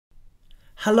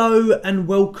Hello and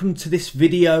welcome to this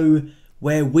video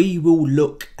where we will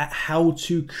look at how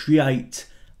to create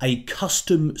a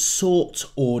custom sort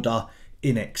order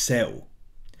in Excel.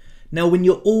 Now when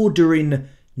you're ordering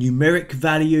numeric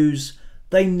values,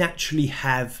 they naturally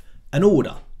have an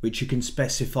order which you can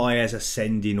specify as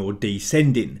ascending or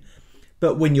descending.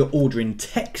 But when you're ordering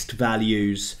text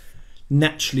values,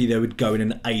 naturally they would go in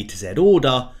an A to Z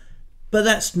order, but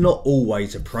that's not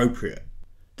always appropriate.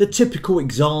 The typical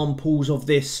examples of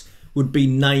this would be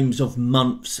names of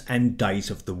months and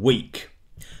days of the week.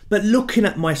 But looking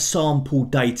at my sample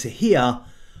data here,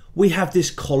 we have this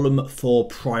column for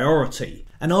priority,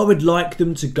 and I would like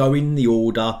them to go in the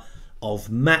order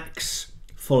of max,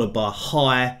 followed by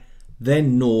high,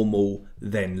 then normal,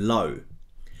 then low.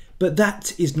 But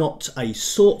that is not a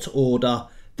sort order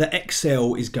that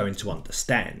Excel is going to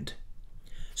understand.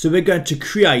 So we're going to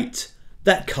create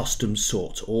that custom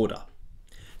sort order.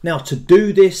 Now to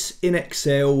do this in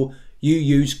Excel, you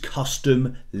use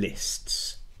custom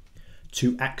lists.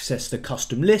 To access the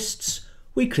custom lists,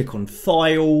 we click on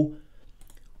File,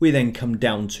 we then come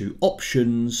down to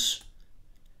Options,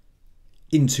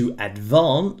 into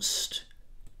Advanced,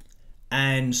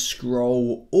 and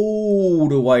scroll all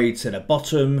the way to the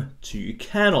bottom till you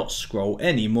cannot scroll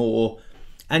anymore,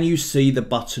 and you see the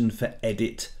button for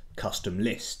Edit Custom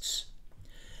Lists.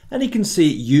 And you can see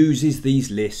it uses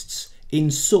these lists in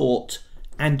sort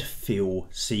and fill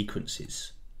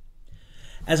sequences.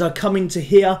 As I come into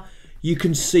here, you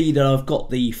can see that I've got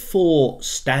the 4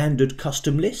 standard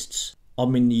custom lists.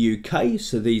 I'm in the UK,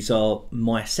 so these are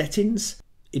my settings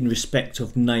in respect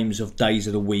of names of days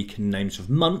of the week and names of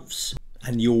months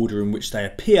and the order in which they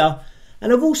appear.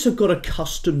 And I've also got a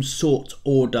custom sort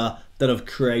order that I've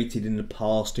created in the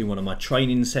past in one of my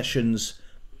training sessions,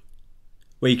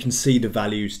 where you can see the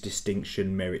values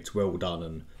distinction, merit, well done,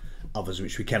 and others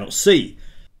which we cannot see,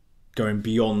 going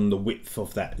beyond the width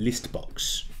of that list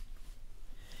box.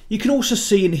 You can also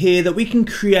see in here that we can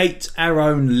create our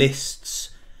own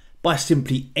lists by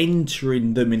simply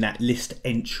entering them in that list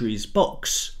entries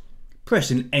box,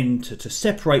 pressing enter to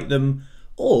separate them,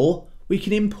 or we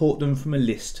can import them from a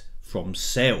list from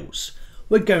cells.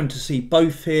 We're going to see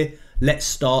both here. Let's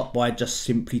start by just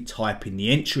simply typing the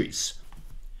entries.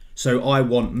 So I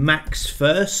want max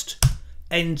first,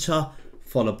 enter,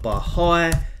 followed by high,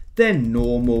 then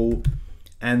normal,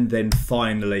 and then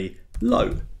finally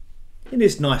low. In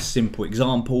this nice simple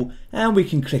example, and we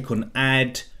can click on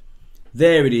add.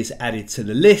 There it is added to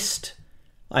the list.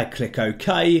 I click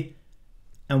OK,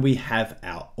 and we have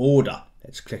our order.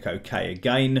 Let's click OK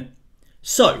again.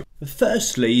 So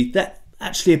firstly, that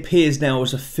actually appears now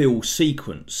as a fill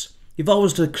sequence. If I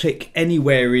was to click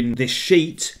anywhere in this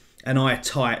sheet and I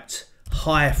typed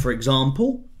high, for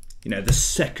example, the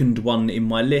second one in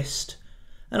my list,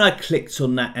 and I clicked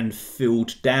on that and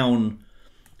filled down,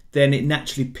 then it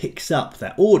naturally picks up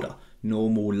that order.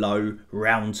 Normal, low,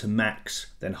 round to max,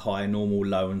 then high, normal,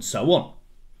 low, and so on.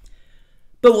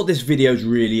 But what this video is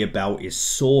really about is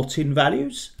sorting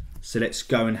values. So let's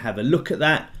go and have a look at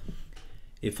that.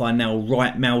 If I now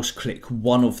right mouse click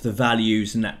one of the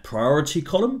values in that priority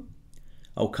column,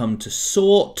 I'll come to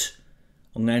sort.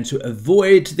 I'm going to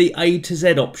avoid the A to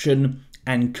Z option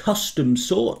and custom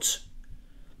sort.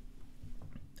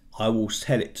 I will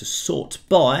tell it to sort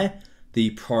by the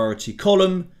priority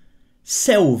column,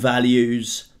 cell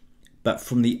values, but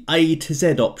from the A to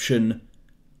Z option,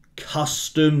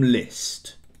 custom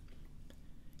list.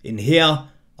 In here,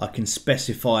 I can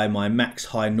specify my max,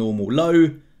 high, normal,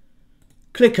 low,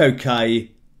 click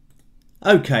OK,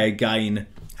 OK again,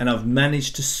 and I've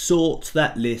managed to sort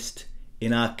that list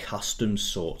in our custom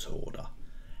sort order.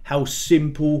 How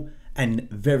simple and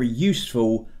very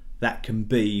useful that can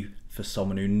be for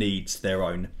someone who needs their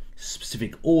own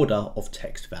specific order of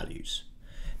text values.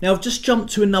 Now I've just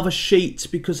jumped to another sheet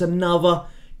because another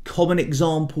common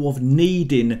example of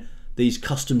needing these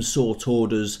custom sort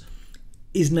orders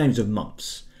is names of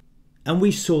months. And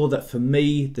we saw that for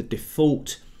me, the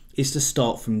default is to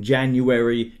start from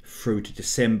January through to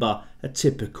December, a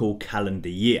typical calendar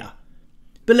year.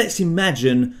 But let's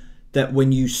imagine that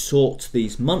when you sort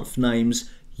these month names,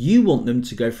 you want them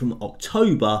to go from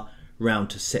October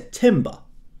round to September.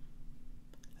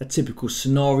 A typical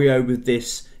scenario with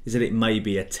this is that it may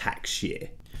be a tax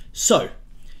year. So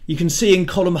you can see in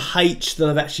column H that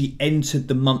I've actually entered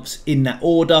the months in that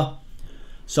order.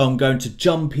 So I'm going to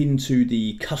jump into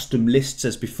the custom lists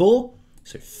as before.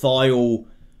 So File,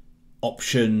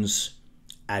 Options,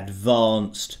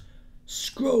 Advanced,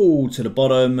 scroll to the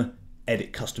bottom,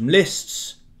 Edit Custom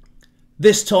Lists.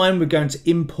 This time we're going to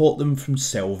import them from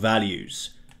cell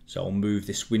values. So I'll move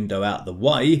this window out of the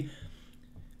way,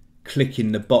 click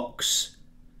in the box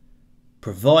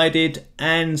provided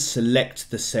and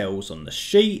select the cells on the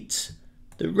sheet.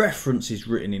 The reference is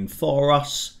written in for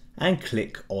us and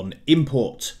click on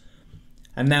import.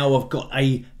 And now I've got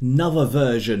another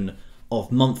version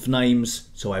of month names.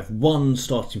 So I have one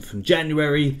starting from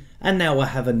January and now I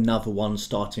have another one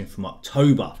starting from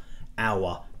October,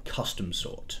 our custom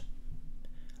sort.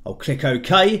 I'll click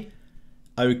OK.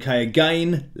 OK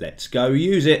again, let's go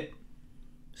use it.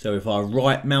 So if I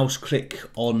right mouse click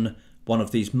on one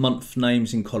of these month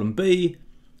names in column B,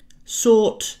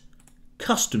 sort,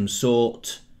 custom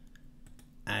sort,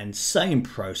 and same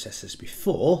process as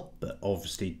before, but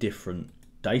obviously different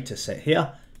data set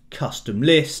here, custom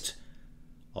list.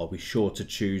 I'll be sure to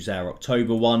choose our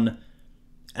October one.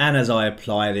 And as I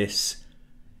apply this,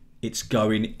 it's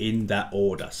going in that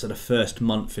order. So the first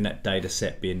month in that data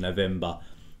set being November,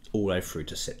 all the way through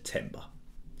to September.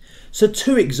 So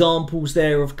 2 examples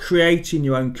there of creating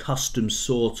your own custom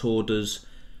sort orders.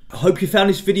 I hope you found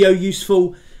this video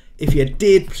useful. If you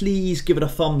did, please give it a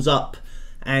thumbs up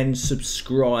and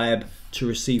subscribe to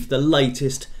receive the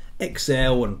latest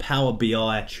Excel and Power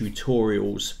BI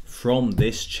tutorials from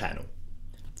this channel.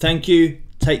 Thank you,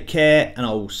 take care, and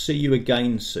I will see you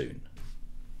again soon.